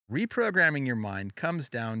Reprogramming your mind comes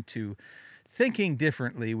down to thinking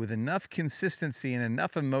differently with enough consistency and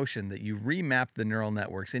enough emotion that you remap the neural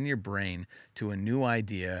networks in your brain to a new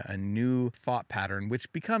idea, a new thought pattern,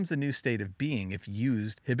 which becomes a new state of being if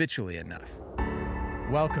used habitually enough.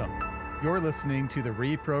 Welcome. You're listening to the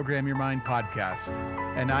Reprogram Your Mind podcast,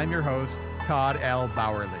 and I'm your host, Todd L.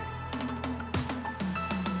 Bowerly.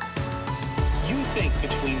 You think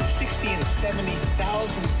between 60 and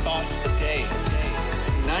 70,000 thoughts a day.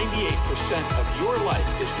 98% of your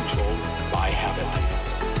life is controlled by habit.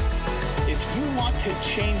 If you want to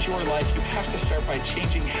change your life, you have to start by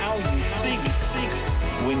changing how you think.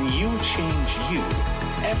 When you change you,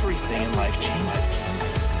 everything in life changes.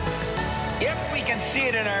 If we can see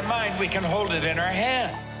it in our mind, we can hold it in our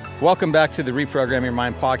hand. Welcome back to the Reprogram Your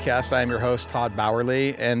Mind podcast. I am your host, Todd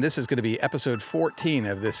Bowerly, and this is going to be episode 14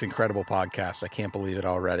 of this incredible podcast. I can't believe it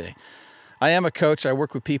already. I am a coach. I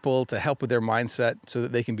work with people to help with their mindset so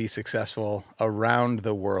that they can be successful around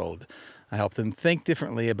the world. I help them think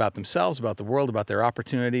differently about themselves, about the world, about their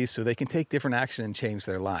opportunities, so they can take different action and change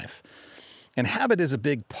their life. And habit is a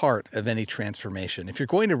big part of any transformation. If you're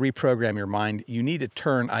going to reprogram your mind, you need to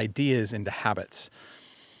turn ideas into habits.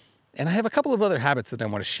 And I have a couple of other habits that I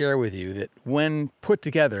want to share with you that, when put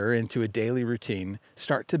together into a daily routine,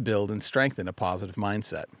 start to build and strengthen a positive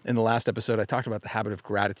mindset. In the last episode, I talked about the habit of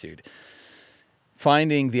gratitude.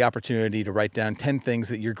 Finding the opportunity to write down 10 things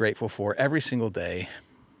that you're grateful for every single day,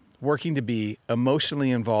 working to be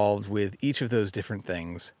emotionally involved with each of those different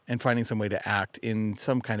things, and finding some way to act in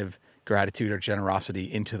some kind of gratitude or generosity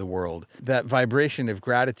into the world. That vibration of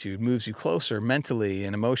gratitude moves you closer mentally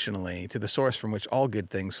and emotionally to the source from which all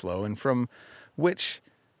good things flow and from which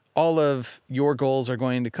all of your goals are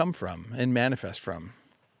going to come from and manifest from.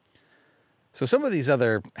 So some of these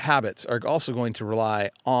other habits are also going to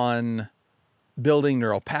rely on building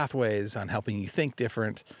neural pathways, on helping you think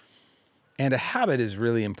different. And a habit is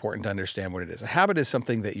really important to understand what it is. A habit is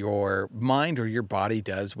something that your mind or your body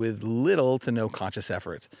does with little to no conscious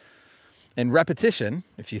effort. And repetition,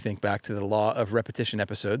 if you think back to the law of repetition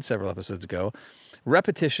episode several episodes ago,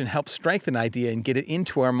 repetition helps strengthen an idea and get it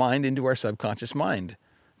into our mind, into our subconscious mind,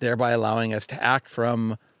 thereby allowing us to act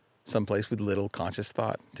from someplace with little conscious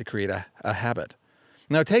thought to create a habit.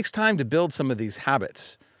 Now, it takes time to build some of these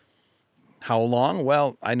habits. How long?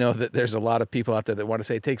 Well, I know that there's a lot of people out there that want to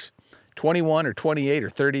say it takes 21 or 28 or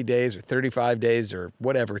 30 days or 35 days or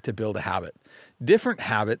whatever to build a habit. Different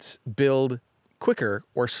habits build quicker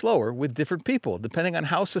or slower with different people, depending on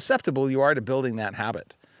how susceptible you are to building that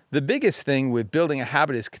habit. The biggest thing with building a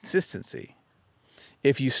habit is consistency.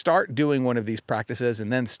 If you start doing one of these practices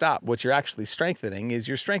and then stop, what you're actually strengthening is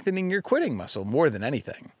you're strengthening your quitting muscle more than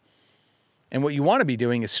anything. And what you want to be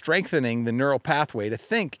doing is strengthening the neural pathway to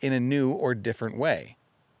think in a new or different way,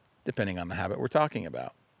 depending on the habit we're talking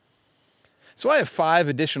about. So I have 5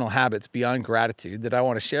 additional habits beyond gratitude that I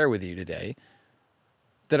want to share with you today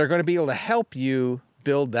that are going to be able to help you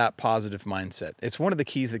build that positive mindset. It's one of the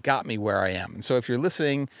keys that got me where I am. And so if you're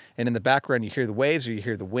listening and in the background you hear the waves or you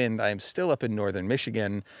hear the wind, I am still up in northern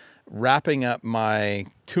Michigan, wrapping up my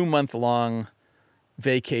 2-month-long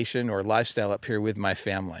vacation or lifestyle up here with my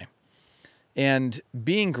family. And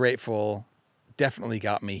being grateful definitely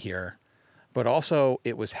got me here, but also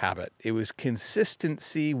it was habit. It was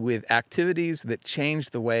consistency with activities that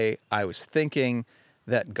changed the way I was thinking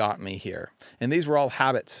that got me here. And these were all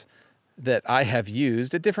habits that I have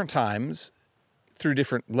used at different times through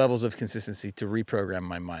different levels of consistency to reprogram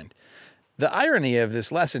my mind. The irony of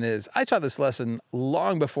this lesson is I taught this lesson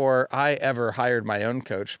long before I ever hired my own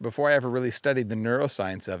coach, before I ever really studied the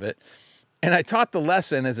neuroscience of it. And I taught the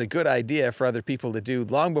lesson as a good idea for other people to do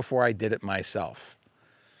long before I did it myself.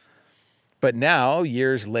 But now,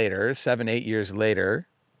 years later, 7, 8 years later,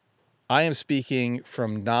 I am speaking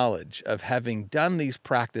from knowledge of having done these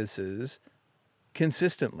practices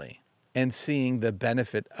consistently and seeing the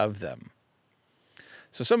benefit of them.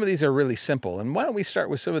 So some of these are really simple. And why don't we start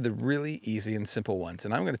with some of the really easy and simple ones?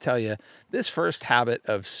 And I'm going to tell you, this first habit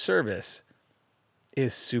of service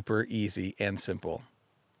is super easy and simple.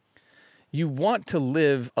 You want to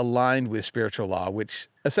live aligned with spiritual law, which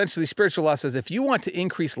essentially spiritual law says if you want to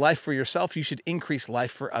increase life for yourself, you should increase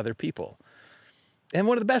life for other people. And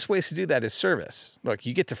one of the best ways to do that is service. Look,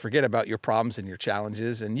 you get to forget about your problems and your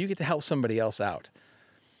challenges, and you get to help somebody else out.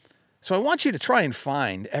 So I want you to try and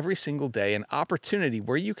find every single day an opportunity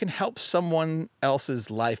where you can help someone else's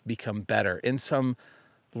life become better in some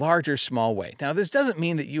large or small way. Now, this doesn't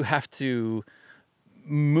mean that you have to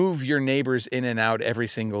move your neighbors in and out every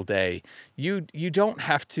single day. You don't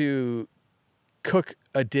have to cook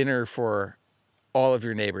a dinner for all of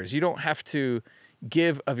your neighbors. You don't have to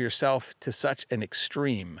give of yourself to such an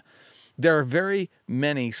extreme. There are very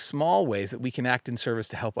many small ways that we can act in service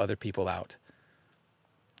to help other people out.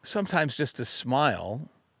 Sometimes just a smile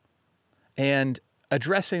and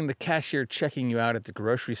addressing the cashier checking you out at the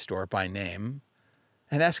grocery store by name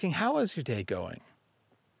and asking, how is your day going?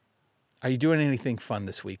 Are you doing anything fun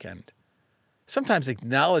this weekend? Sometimes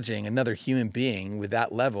acknowledging another human being with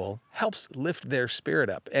that level helps lift their spirit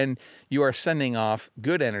up, and you are sending off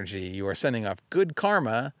good energy. You are sending off good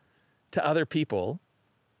karma to other people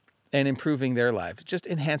and improving their lives, just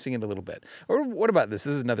enhancing it a little bit. Or what about this?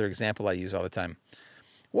 This is another example I use all the time.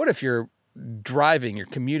 What if you're driving, you're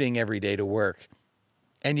commuting every day to work,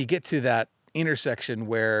 and you get to that intersection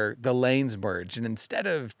where the lanes merge, and instead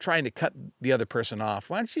of trying to cut the other person off,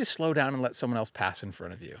 why don't you slow down and let someone else pass in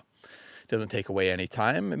front of you? It doesn't take away any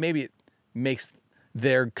time, and maybe it makes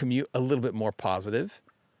their commute a little bit more positive.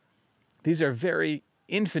 These are very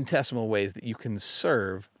infinitesimal ways that you can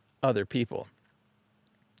serve other people.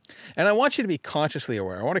 And I want you to be consciously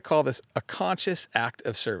aware. I want to call this a conscious act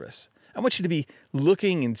of service. I want you to be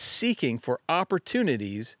looking and seeking for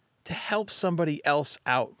opportunities to help somebody else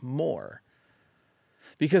out more.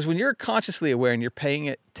 Because when you're consciously aware and you're paying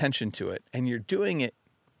attention to it and you're doing it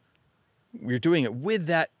with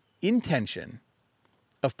that intention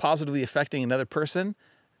of positively affecting another person,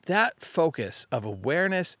 that focus of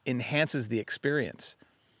awareness enhances the experience.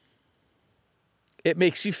 It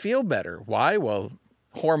makes you feel better. Why? Well,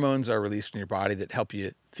 hormones are released in your body that help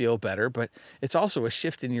you feel better, but it's also a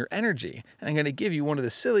shift in your energy. And I'm going to give you one of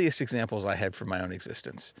the silliest examples I had from my own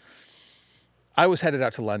existence. I was headed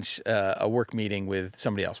out to lunch, a work meeting with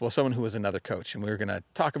somebody else. Well, someone who was another coach, and we were going to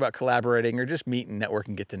talk about collaborating or just meet and network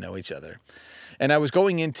and get to know each other. And I was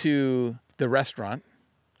going into the restaurant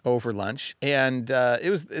over lunch, and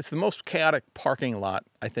it's the most chaotic parking lot,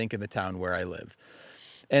 I think, in the town where I live.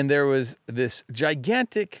 And there was this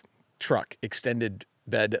gigantic truck, extended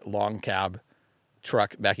bed, long cab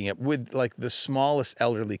truck backing up with like the smallest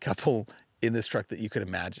elderly couple in this truck that you could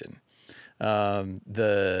imagine.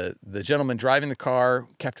 The gentleman driving the car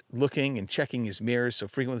kept looking and checking his mirrors so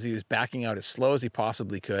frequently he was backing out as slow as he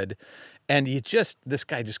possibly could. And this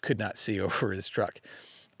guy just could not see over his truck.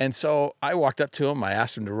 And so I walked up to him. I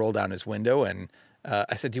asked him to roll down his window, and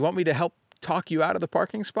I said, "Do you want me to help talk you out of the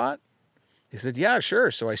parking spot?" He said, "Yeah, sure."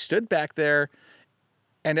 So I stood back there,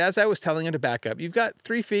 and as I was telling him to back up, you've got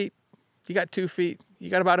 3 feet, you got 2 feet, you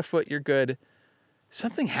got about a foot, you're good.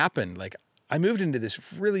 Something happened. Like, I moved into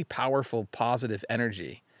this really powerful, positive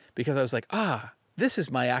energy because I was like, this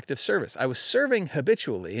is my act of service. I was serving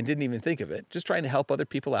habitually and didn't even think of it, just trying to help other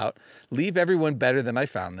people out, leave everyone better than I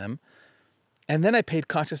found them. And then I paid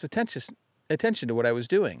conscious attention to what I was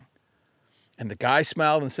doing. And the guy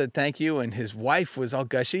smiled and said, "Thank you." And his wife was all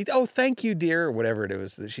gushy. "Oh, thank you, dear," or whatever it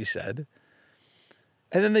was that she said.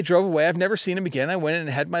 And then they drove away. I've never seen him again. I went in and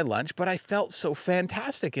had my lunch, but I felt so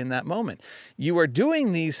fantastic in that moment. You are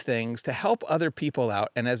doing these things to help other people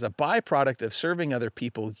out. And as a byproduct of serving other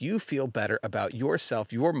people, you feel better about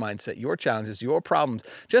yourself, your mindset, your challenges, your problems.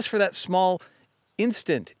 Just for that small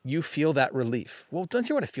instant, you feel that relief. Well, don't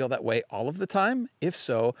you want to feel that way all of the time? If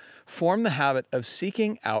so, form the habit of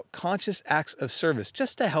seeking out conscious acts of service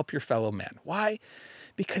just to help your fellow man. Why?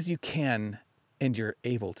 Because you can and you're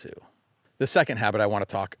able to. The second habit I want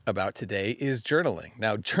to talk about today is journaling.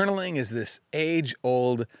 Now, journaling is this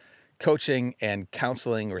age-old coaching and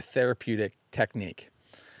counseling or therapeutic technique.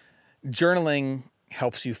 Journaling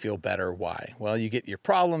helps you feel better. Why? Well, you get your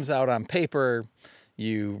problems out on paper,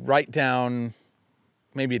 you write down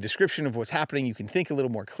maybe a description of what's happening. You can think a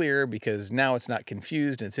little more clear because now it's not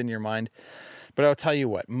confused and it's in your mind. But I'll tell you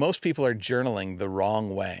what, most people are journaling the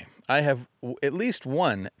wrong way. I have at least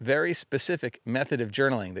one very specific method of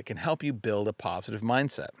journaling that can help you build a positive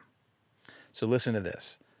mindset. So listen to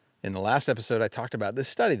this. In the last episode, I talked about this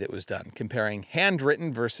study that was done comparing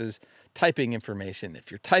handwritten versus typing information.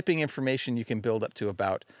 If you're typing information, you can build up to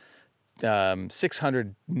about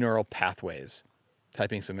 600 neural pathways.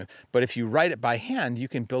 Typing something. But if you write it by hand, you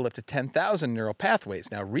can build up to 10,000 neural pathways.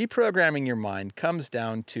 Now, reprogramming your mind comes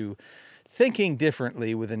down to thinking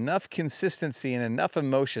differently with enough consistency and enough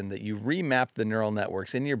emotion that you remap the neural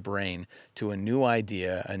networks in your brain to a new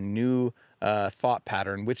idea, a new thought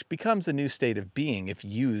pattern, which becomes a new state of being if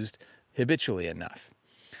used habitually enough.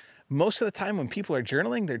 Most of the time when people are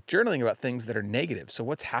journaling, they're journaling about things that are negative. So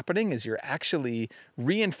what's happening is you're actually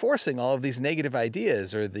reinforcing all of these negative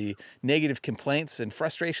ideas or the negative complaints and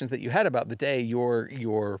frustrations that you had about the day.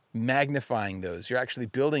 You're magnifying those. You're actually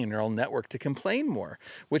building a neural network to complain more,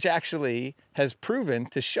 which actually has proven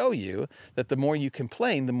to show you that the more you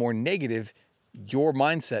complain, the more negative your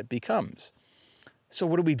mindset becomes. So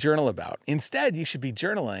what do we journal about? Instead, you should be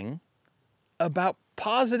journaling about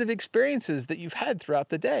positive experiences that you've had throughout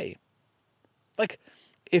the day. Like,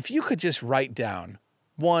 if you could just write down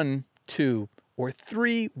 1, 2, or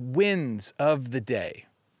 3 wins of the day,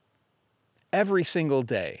 every single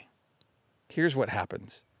day, here's what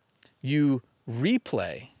happens. You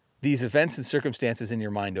replay these events and circumstances in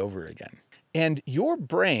your mind over again. And your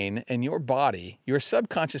brain and your body, your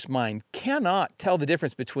subconscious mind, cannot tell the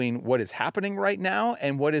difference between what is happening right now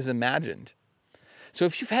and what is imagined. So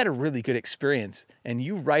if you've had a really good experience and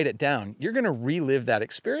you write it down, you're going to relive that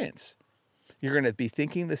experience. You're going to be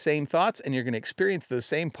thinking the same thoughts and you're going to experience those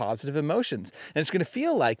same positive emotions. And it's going to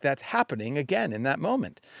feel like that's happening again in that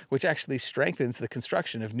moment, which actually strengthens the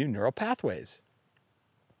construction of new neural pathways.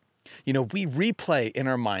 You know, we replay in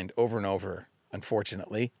our mind over and over,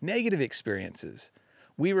 unfortunately, negative experiences.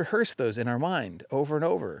 We rehearse those in our mind over and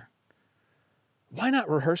over. Why not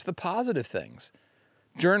rehearse the positive things?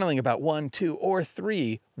 Journaling about 1, 2, or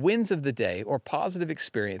 3 wins of the day or positive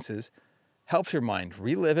experiences helps your mind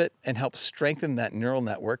relive it and helps strengthen that neural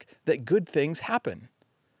network that good things happen.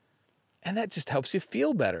 And that just helps you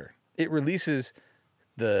feel better. It releases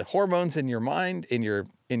the hormones in your mind, in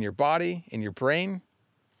your body, in your brain.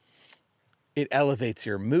 It elevates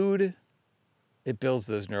your mood. It builds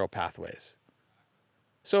those neural pathways.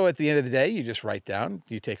 So at the end of the day, you just write down,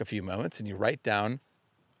 you take a few moments and you write down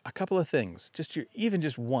a couple of things. Even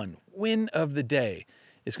just one win of the day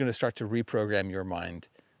is going to start to reprogram your mind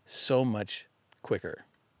so much quicker.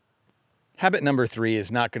 Habit number 3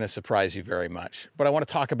 is not going to surprise you very much, but I want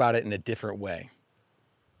to talk about it in a different way.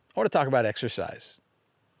 I want to talk about exercise.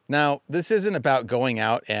 Now, this isn't about going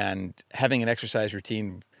out and having an exercise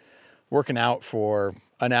routine, working out for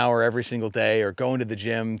an hour every single day or going to the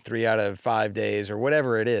gym 3 out of 5 days or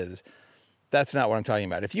whatever it is. That's not what I'm talking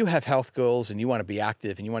about. If you have health goals and you want to be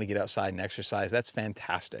active and you want to get outside and exercise, that's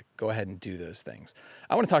fantastic. Go ahead and do those things.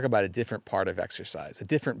 I want to talk about a different part of exercise, a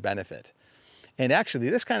different benefit. And actually,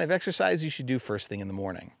 this kind of exercise you should do first thing in the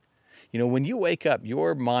morning. You know, when you wake up,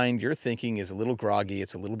 your mind, your thinking is a little groggy,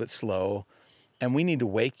 it's a little bit slow, and we need to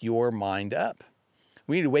wake your mind up.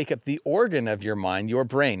 We need to wake up the organ of your mind, your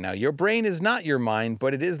brain. Now, your brain is not your mind,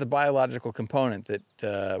 but it is the biological component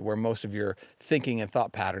that where most of your thinking and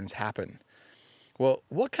thought patterns happen. Well,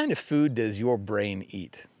 what kind of food does your brain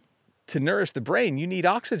eat? To nourish the brain, you need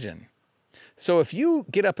oxygen. So if you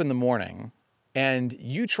get up in the morning and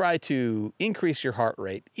you try to increase your heart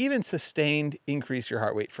rate, even sustained increase your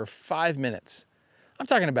heart rate for 5 minutes, I'm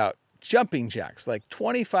talking about jumping jacks, like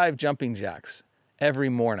 25 jumping jacks every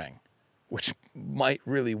morning, which might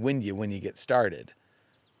really win you when you get started.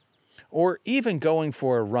 Or even going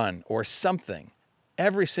for a run or something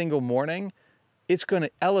every single morning, it's going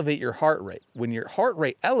to elevate your heart rate. When your heart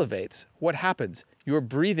rate elevates, what happens? You're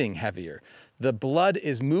breathing heavier. The blood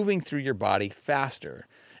is moving through your body faster,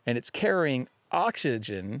 and it's carrying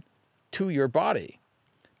oxygen to your body.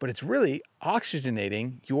 But it's really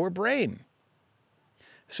oxygenating your brain.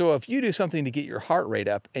 So if you do something to get your heart rate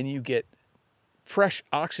up and you get fresh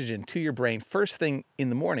oxygen to your brain first thing in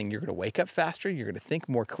the morning, you're going to wake up faster, you're going to think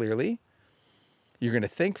more clearly, you're going to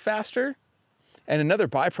think faster. And another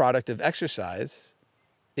byproduct of exercise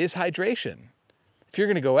is hydration. If you're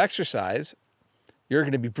going to go exercise, you're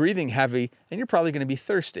going to be breathing heavy and you're probably going to be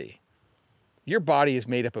thirsty. Your body is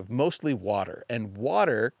made up of mostly water, and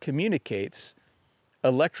water communicates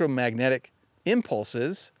electromagnetic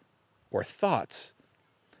impulses or thoughts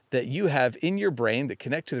that you have in your brain that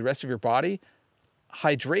connect to the rest of your body.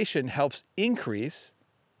 Hydration helps increase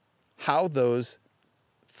how those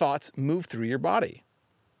thoughts move through your body.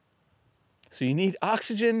 So you need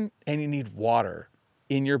oxygen and you need water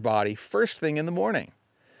in your body first thing in the morning.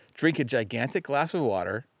 Drink a gigantic glass of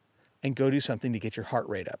water and go do something to get your heart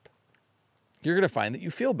rate up. You're going to find that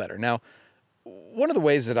you feel better. Now, one of the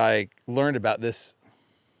ways that I learned about this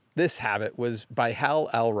habit was by Hal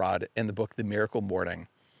Elrod in the book, The Miracle Morning,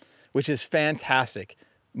 which is fantastic.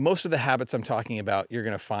 Most of the habits I'm talking about, you're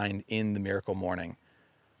going to find in The Miracle Morning.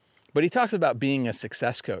 But he talks about being a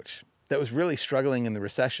success coach that was really struggling in the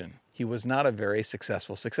recession. He was not a very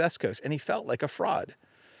successful success coach, and he felt like a fraud.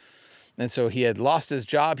 And so he had lost his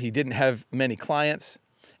job. He didn't have many clients,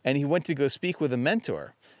 and he went to go speak with a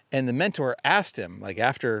mentor. And the mentor asked him, like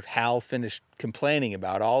after Hal finished complaining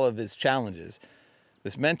about all of his challenges,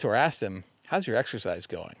 this mentor asked him, "How's your exercise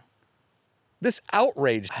going?" This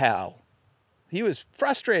outraged Hal. He was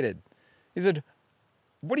frustrated. He said,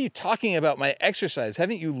 "What are you talking about my exercise?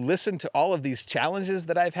 Haven't you listened to all of these challenges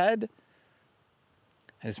that I've had?"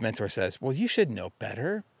 And his mentor says, "Well, you should know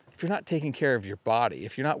better. If you're not taking care of your body,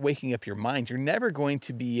 if you're not waking up your mind, you're never going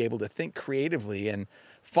to be able to think creatively and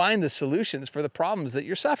find the solutions for the problems that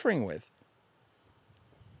you're suffering with.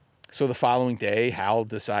 So the following day, Hal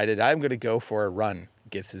decided, I'm going to go for a run.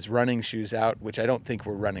 Gets his running shoes out, which I don't think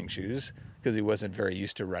were running shoes because he wasn't very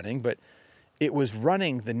used to running, but it was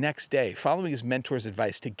running the next day, following his mentor's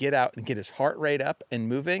advice to get out and get his heart rate up and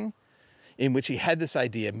moving, in which he had this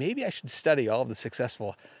idea, maybe I should study all of the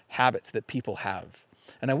successful habits that people have.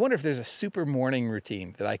 And I wonder if there's a super morning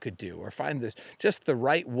routine that I could do, or find just the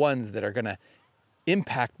right ones that are going to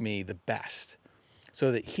impact me the best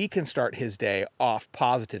so that he can start his day off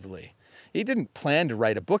positively. He didn't plan to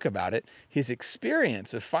write a book about it. His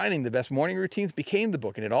experience of finding the best morning routines became the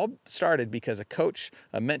book. And it all started because a coach,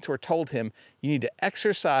 a mentor told him, you need to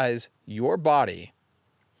exercise your body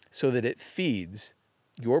so that it feeds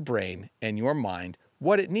your brain and your mind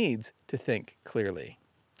what it needs to think clearly.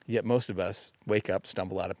 Yet most of us wake up,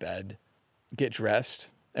 stumble out of bed, get dressed,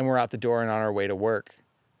 and we're out the door and on our way to work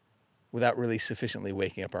without really sufficiently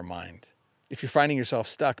waking up our mind. If you're finding yourself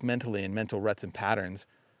stuck mentally in mental ruts and patterns,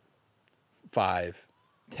 5,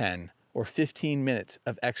 10, or 15 minutes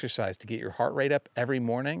of exercise to get your heart rate up every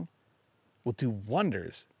morning will do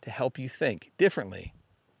wonders to help you think differently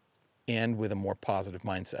and with a more positive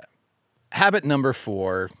mindset. Habit number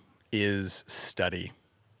 4 is study.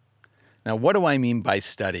 Now, what do I mean by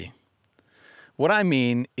study? What I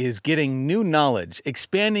mean is getting new knowledge,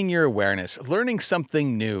 expanding your awareness, learning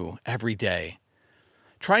something new every day,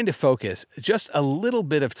 trying to focus just a little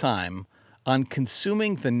bit of time on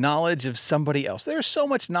consuming the knowledge of somebody else. There's so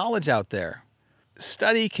much knowledge out there.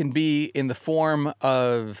 Study can be in the form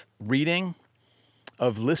of reading,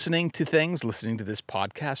 of listening to things, listening to this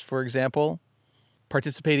podcast, for example,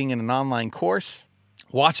 participating in an online course,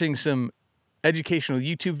 watching some educational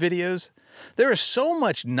YouTube videos. There is so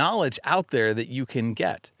much knowledge out there that you can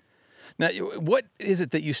get. Now, what is it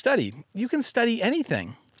that you study? You can study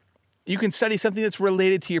anything. You can study something that's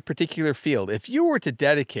related to your particular field. If you were to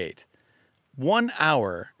dedicate 1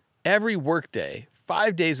 hour every workday,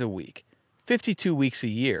 5 days a week, 52 weeks a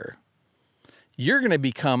year, you're going to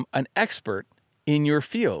become an expert in your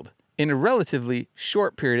field in a relatively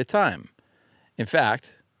short period of time. In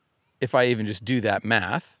fact, if I even just do that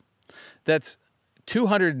math, that's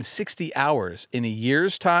 260 hours in a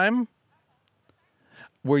year's time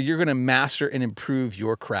where you're going to master and improve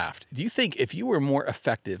your craft. Do you think if you were more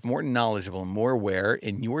effective, more knowledgeable, and more aware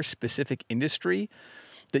in your specific industry,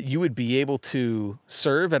 that you would be able to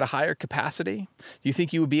serve at a higher capacity? Do you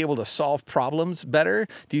think you would be able to solve problems better?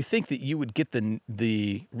 Do you think that you would get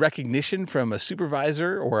the recognition from a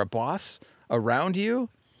supervisor or a boss around you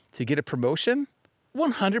to get a promotion?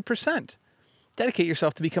 100%. Dedicate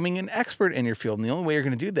yourself to becoming an expert in your field. And the only way you're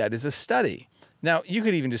going to do that is a study. Now, you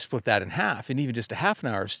could even just split that in half. And even just a half an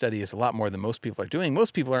hour of study is a lot more than most people are doing.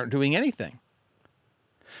 Most people aren't doing anything.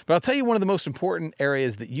 But I'll tell you one of the most important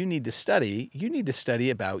areas that you need to study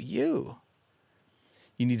about you.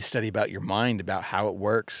 You need to study about your mind, about how it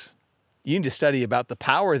works. You need to study about the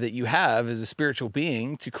power that you have as a spiritual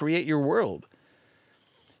being to create your world.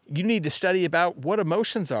 You need to study about what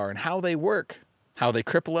emotions are and how they work, how they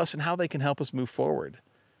cripple us, and how they can help us move forward.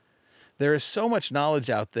 There is so much knowledge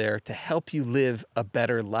out there to help you live a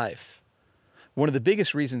better life. One of the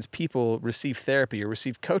biggest reasons people receive therapy or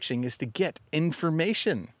receive coaching is to get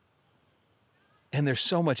information. And there's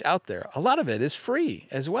so much out there. A lot of it is free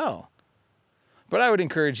as well. But I would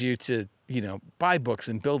encourage you to, buy books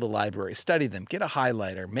and build a library, study them, get a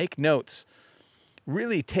highlighter, make notes.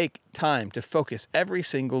 Really take time to focus every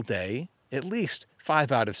single day, at least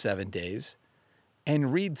 5 out of 7 days,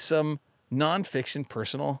 and read some nonfiction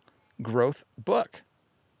personal growth book.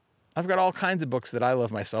 I've got all kinds of books that I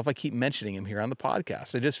love myself. I keep mentioning them here on the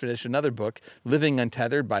podcast. I just finished another book, Living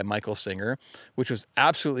Untethered by Michael Singer, which was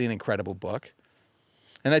absolutely an incredible book.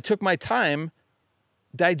 And I took my time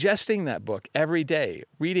digesting that book every day,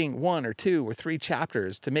 reading 1 or 2 or 3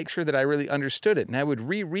 chapters to make sure that I really understood it. And I would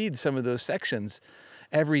reread some of those sections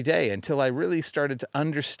every day until I really started to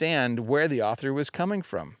understand where the author was coming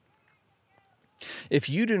from. If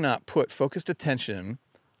you do not put focused attention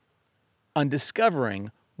on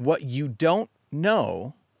discovering what you don't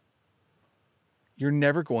know, you're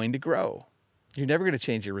never going to grow. You're never going to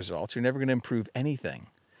change your results. You're never going to improve anything.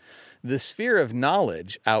 The sphere of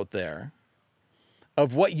knowledge out there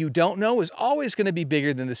of what you don't know is always going to be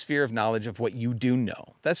bigger than the sphere of knowledge of what you do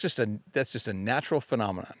know. That's just a natural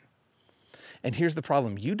phenomenon. And here's the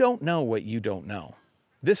problem. You don't know what you don't know.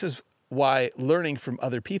 This is why learning from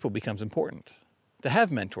other people becomes important. To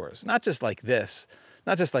have mentors, not just like this,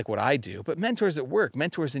 not just like what I do, but mentors at work,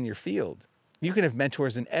 mentors in your field. You can have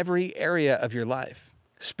mentors in every area of your life.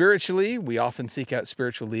 Spiritually, we often seek out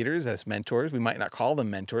spiritual leaders as mentors. We might not call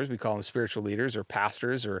them mentors. We call them spiritual leaders or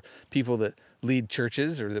pastors or people that lead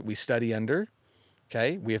churches or that we study under.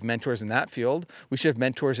 Okay, we have mentors in that field. We should have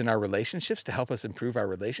mentors in our relationships to help us improve our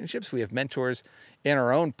relationships. We have mentors in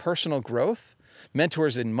our own personal growth,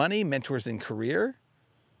 mentors in money, mentors in career,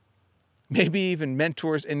 maybe even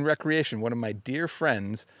mentors in recreation. One of my dear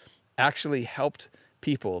friends actually helped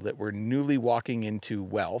people that were newly walking into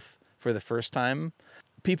wealth for the first time.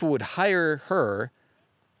 People would hire her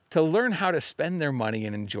to learn how to spend their money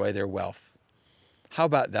and enjoy their wealth. How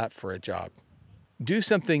about that for a job? Do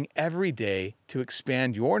something every day to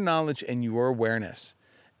expand your knowledge and your awareness,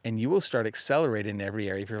 and you will start accelerating in every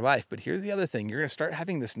area of your life. But here's the other thing. You're going to start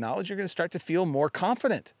having this knowledge. You're going to start to feel more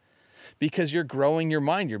confident because you're growing your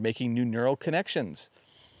mind. You're making new neural connections.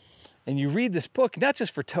 And you read this book, not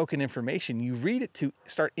just for token information. You read it to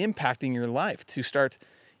start impacting your life, to start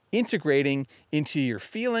integrating into your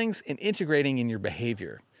feelings and integrating in your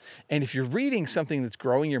behavior. And if you're reading something that's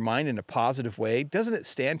growing your mind in a positive way, doesn't it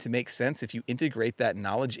stand to make sense if you integrate that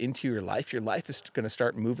knowledge into your life? Your life is going to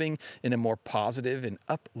start moving in a more positive and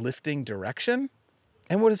uplifting direction.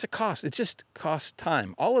 And what does it cost? It just costs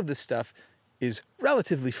time. All of this stuff is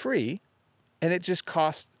relatively free, and it just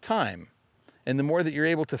costs time. And the more that you're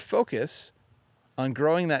able to focus on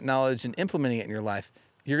growing that knowledge and implementing it in your life,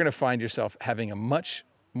 you're going to find yourself having a much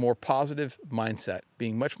more positive mindset,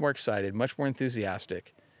 being much more excited, much more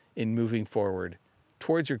enthusiastic in moving forward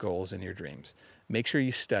towards your goals and your dreams. Make sure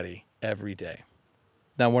you study every day.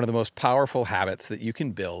 Now, one of the most powerful habits that you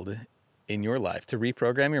can build in your life to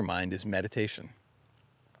reprogram your mind is meditation.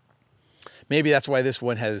 Maybe that's why this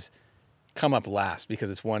one has come up last, because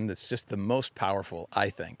it's one that's just the most powerful, I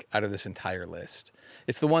think, out of this entire list.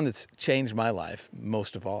 It's the one that's changed my life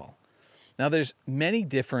most of all. Now, there's many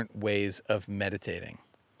different ways of meditating.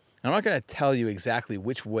 I'm not going to tell you exactly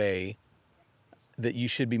which way that you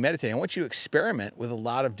should be meditating. I want you to experiment with a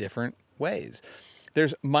lot of different ways.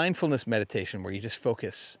 There's mindfulness meditation where you just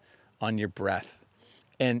focus on your breath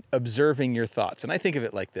and observing your thoughts. And I think of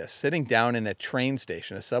it like this: sitting down in a train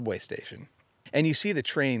station, a subway station, and you see the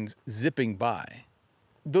trains zipping by.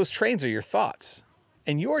 Those trains are your thoughts.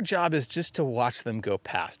 And your job is just to watch them go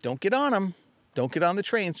past. Don't get on them. Don't get on the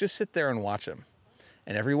trains. Just sit there and watch them.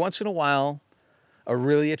 And every once in a while, a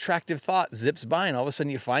really attractive thought zips by, and all of a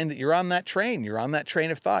sudden you find that you're on that train. You're on that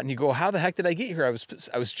train of thought, and you go, how the heck did I get here? I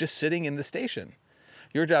was just sitting in the station.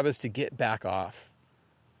 Your job is to get back off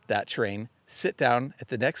that train, sit down at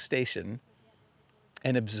the next station,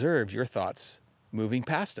 and observe your thoughts moving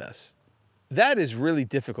past us. That is really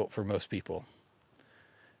difficult for most people.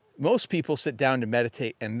 Most people sit down to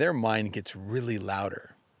meditate, and their mind gets really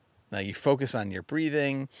louder. Now you focus on your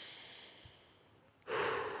breathing,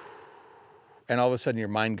 and all of a sudden your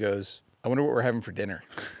mind goes, I wonder what we're having for dinner,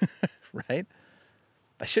 right?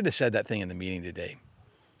 I should have said that thing in the meeting today.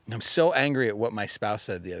 And I'm so angry at what my spouse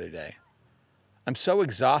said the other day. I'm so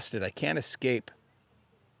exhausted. I can't escape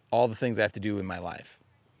all the things I have to do in my life.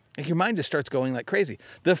 Like, your mind just starts going like crazy.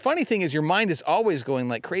 The funny thing is your mind is always going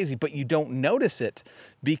like crazy, but you don't notice it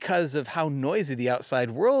because of how noisy the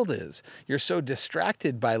outside world is. You're so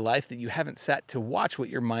distracted by life that you haven't sat to watch what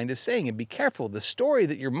your mind is saying. And be careful. The story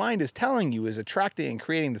that your mind is telling you is attracting and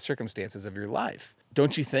creating the circumstances of your life.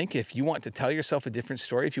 Don't you think if you want to tell yourself a different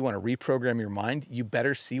story, if you want to reprogram your mind, you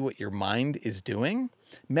better see what your mind is doing?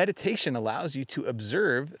 Meditation allows you to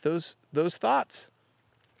observe those thoughts.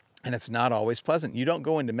 And it's not always pleasant. You don't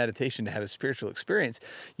go into meditation to have a spiritual experience.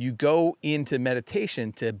 You go into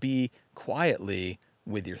meditation to be quietly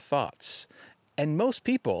with your thoughts. And most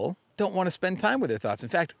people don't want to spend time with their thoughts. In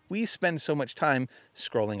fact, we spend so much time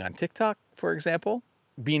scrolling on TikTok, for example,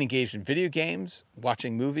 being engaged in video games,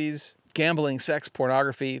 watching movies, gambling, sex,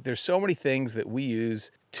 pornography. There's so many things that we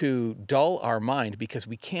use to dull our mind because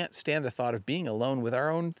we can't stand the thought of being alone with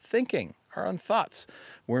our own thinking, our own thoughts.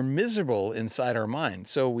 We're miserable inside our mind,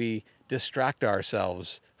 so we distract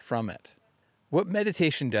ourselves from it. What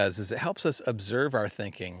meditation does is it helps us observe our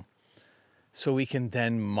thinking so we can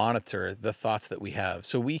then monitor the thoughts that we have.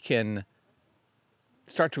 So we can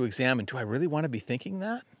start to examine, do I really want to be thinking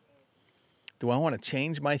that? Do I want to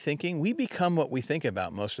change my thinking? We become what we think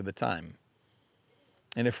about most of the time.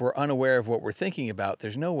 And if we're unaware of what we're thinking about,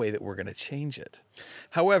 there's no way that we're going to change it.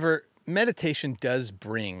 However, meditation does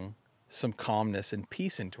bring some calmness and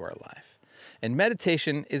peace into our life. And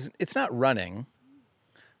meditation it's not running.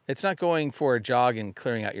 It's not going for a jog and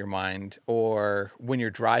clearing out your mind, or when you're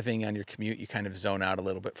driving on your commute, you kind of zone out a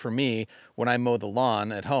little bit. For me, when I mow the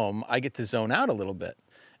lawn at home, I get to zone out a little bit.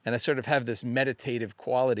 And I sort of have this meditative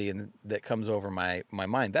quality that comes over my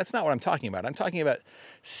mind. That's not what I'm talking about. I'm talking about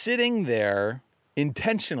sitting there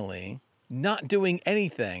intentionally not doing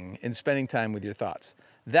anything and spending time with your thoughts.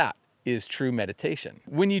 That is true meditation.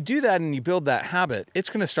 When you do that and you build that habit, it's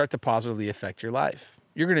going to start to positively affect your life.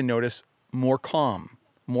 You're going to notice more calm,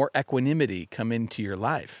 more equanimity come into your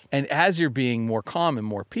life. And as you're being more calm and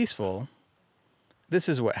more peaceful, this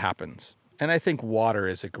is what happens. And I think water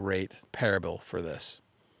is a great parable for this.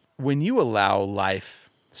 When you allow life,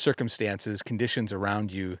 circumstances, conditions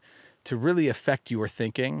around you to really affect your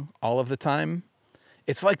thinking all of the time,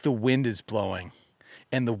 it's like the wind is blowing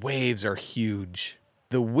and the waves are huge.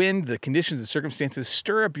 The wind, the conditions, the circumstances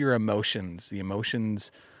stir up your emotions, the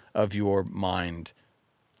emotions of your mind.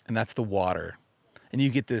 And that's the water. And you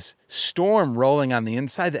get this storm rolling on the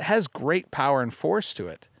inside that has great power and force to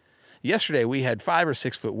it. Yesterday, we had 5 or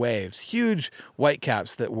 6 foot waves, huge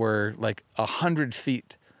whitecaps that were like 100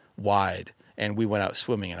 feet wide. And we went out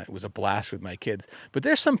swimming and it was a blast with my kids. But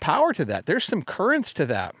there's some power to that. There's some currents to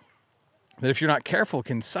that if you're not careful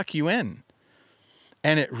can suck you in.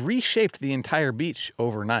 And it reshaped the entire beach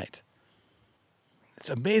overnight. It's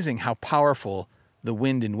amazing how powerful the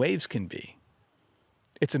wind and waves can be.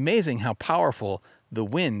 It's amazing how powerful the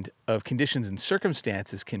wind of conditions and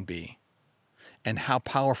circumstances can be, and how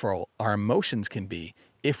powerful our emotions can be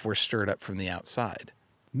if we're stirred up from the outside.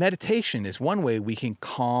 Meditation is one way we can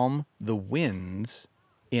calm the winds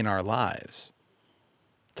in our lives,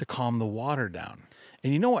 to calm the water down.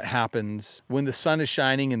 And you know what happens when the sun is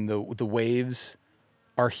shining and the waves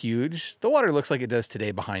are huge? The water looks like it does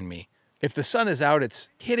today behind me. If the sun is out, it's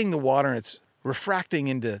hitting the water and it's refracting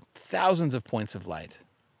into thousands of points of light.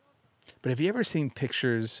 But have you ever seen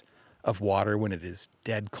pictures of water when it is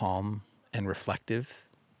dead calm and reflective?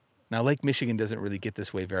 Now, Lake Michigan doesn't really get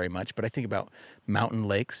this way very much, but I think about mountain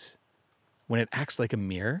lakes when it acts like a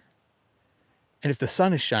mirror. And if the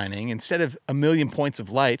sun is shining, instead of a million points of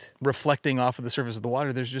light reflecting off of the surface of the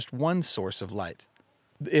water, there's just one source of light.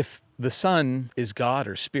 If the sun is God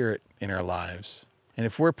or spirit in our lives, and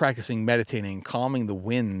if we're practicing meditating, calming the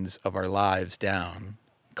winds of our lives down,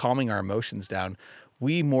 calming our emotions down,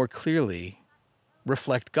 we more clearly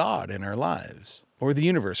reflect God in our lives, or the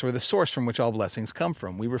universe, or the source from which all blessings come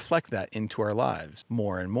from. We reflect that into our lives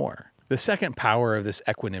more and more. The second power of this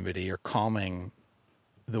equanimity, or calming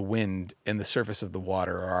the wind and the surface of the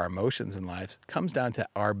water, or our emotions in lives, comes down to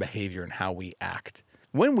our behavior and how we act.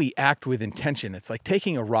 When we act with intention, it's like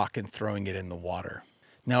taking a rock and throwing it in the water.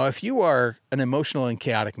 Now, if you are an emotional and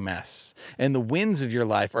chaotic mess, and the winds of your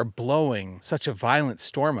life are blowing such a violent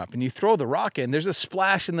storm up, and you throw the rock in, there's a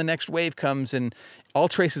splash and the next wave comes, and all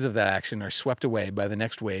traces of that action are swept away by the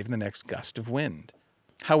next wave and the next gust of wind.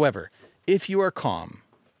 However, if you are calm,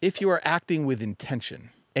 if you are acting with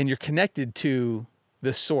intention, and you're connected to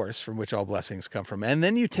the source from which all blessings come from, and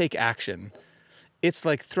then you take action, it's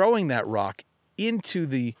like throwing that rock into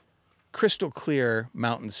the crystal clear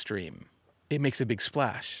mountain stream. It makes a big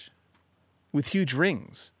splash with huge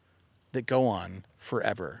rings that go on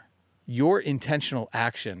forever. Your intentional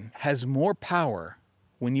action has more power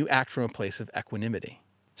when you act from a place of equanimity.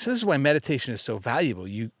 So this is why meditation is so valuable.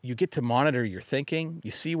 You get to monitor your thinking.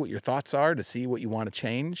 You see what your thoughts are to see what you want to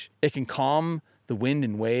change. It can calm the wind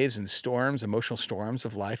and waves and storms, emotional storms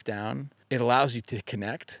of life down. It allows you to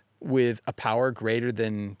connect with a power greater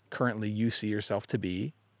than currently you see yourself to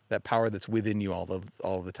be, that power that's within you all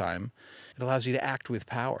the time. It allows you to act with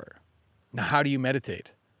power. Now, how do you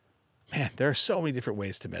meditate? Man, there are so many different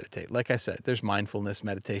ways to meditate. Like I said, there's mindfulness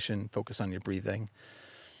meditation, focus on your breathing.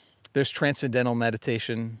 There's transcendental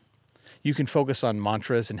meditation. You can focus on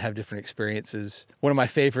mantras and have different experiences. One of my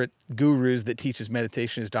favorite gurus that teaches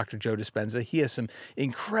meditation is Dr. Joe Dispenza. He has some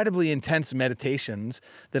incredibly intense meditations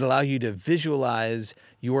that allow you to visualize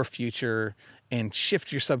your future and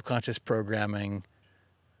shift your subconscious programming.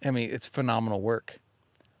 I mean, it's phenomenal work.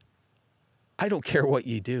 I don't care what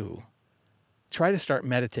you do. Try to start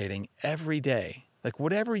meditating every day. Like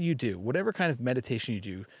whatever you do, whatever kind of meditation you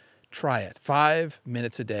do, try it. 5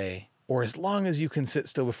 minutes a day, or as long as you can sit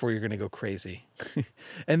still before you're going to go crazy.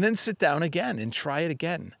 And then sit down again and try it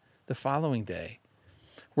again the following day.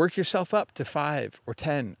 Work yourself up to 5 or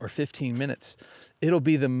 10 or 15 minutes. It'll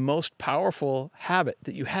be the most powerful habit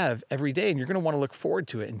that you have every day, and you're going to want to look forward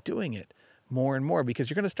to it and doing it more and more, because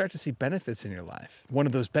you're going to start to see benefits in your life. One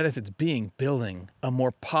of those benefits being building a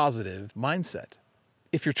more positive mindset.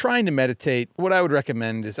 If you're trying to meditate, what I would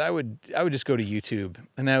recommend is I would just go to YouTube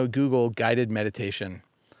and I would Google guided meditation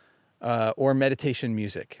or meditation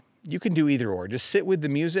music. You can do either or. Just sit with the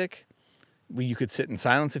music. You could sit in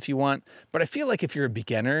silence if you want. But I feel like if you're a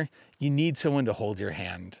beginner, you need someone to hold your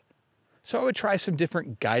hand. So I would try some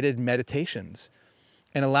different guided meditations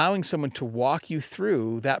and allowing someone to walk you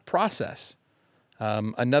through that process.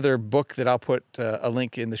 Another book that I'll put a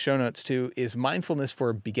link in the show notes to is Mindfulness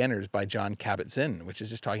for Beginners by Jon Kabat-Zinn, which is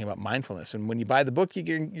just talking about mindfulness. And when you buy the book,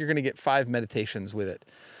 you're going to get 5 meditations with it.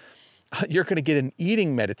 You're going to get an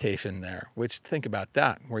eating meditation there, which, think about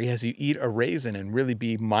that, where he has you eat a raisin and really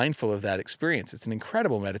be mindful of that experience. It's an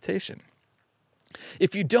incredible meditation.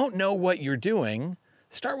 If you don't know what you're doing,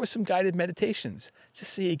 start with some guided meditations,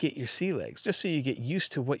 just so you get your sea legs, just so you get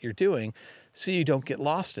used to what you're doing, so you don't get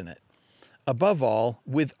lost in it. Above all,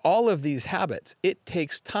 with all of these habits, it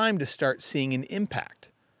takes time to start seeing an impact.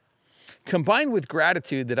 Combined with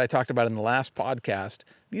gratitude that I talked about in the last podcast,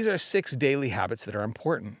 these are 6 daily habits that are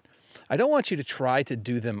important. I don't want you to try to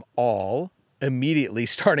do them all immediately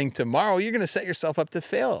starting tomorrow. You're going to set yourself up to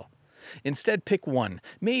fail. Instead, pick 1,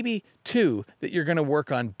 maybe 2 that you're going to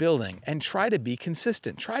work on building, and try to be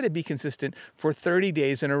consistent. Try to be consistent for 30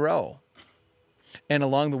 days in a row. And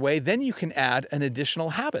along the way, then you can add an additional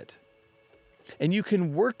habit. And you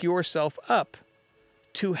can work yourself up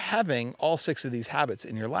to having all 6 of these habits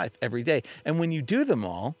in your life every day. And when you do them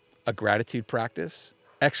all, a gratitude practice,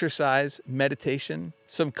 exercise, meditation,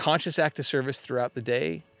 some conscious act of service throughout the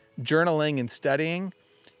day, journaling and studying,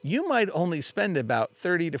 you might only spend about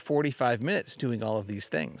 30 to 45 minutes doing all of these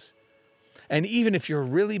things. And even if you're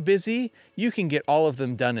really busy, you can get all of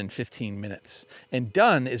them done in 15 minutes. And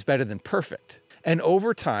done is better than perfect. And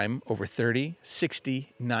over time, over 30,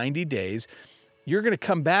 60, 90 days, you're going to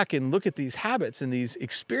come back and look at these habits and these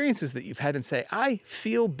experiences that you've had and say, I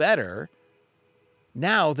feel better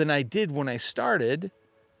now than I did when I started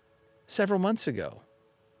several months ago.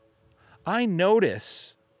 I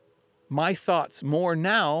notice my thoughts more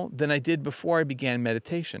now than I did before I began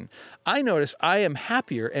meditation. I notice I am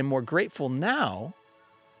happier and more grateful now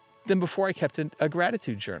than before I kept a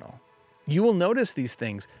gratitude journal. You will notice these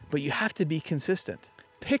things, but you have to be consistent.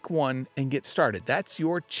 Pick one and get started. That's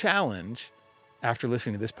your challenge after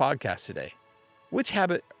listening to this podcast today. Which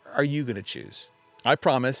habit are you going to choose? I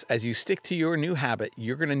promise, as you stick to your new habit,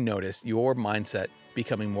 you're going to notice your mindset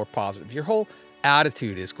becoming more positive. Your whole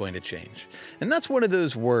attitude is going to change. And that's one of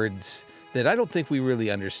those words that I don't think we really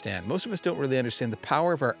understand. Most of us don't really understand the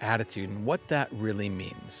power of our attitude and what that really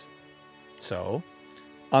means. So,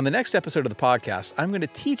 on the next episode of the podcast, I'm going to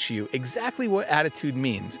teach you exactly what attitude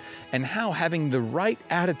means and how having the right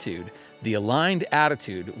attitude, the aligned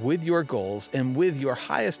attitude with your goals and with your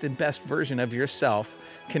highest and best version of yourself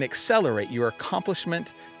can accelerate your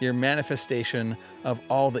accomplishment, your manifestation of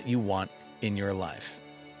all that you want in your life.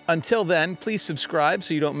 Until then, please subscribe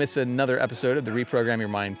so you don't miss another episode of the Reprogram Your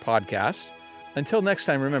Mind podcast. Until next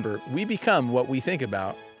time, remember, we become what we think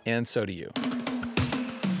about, and so do you.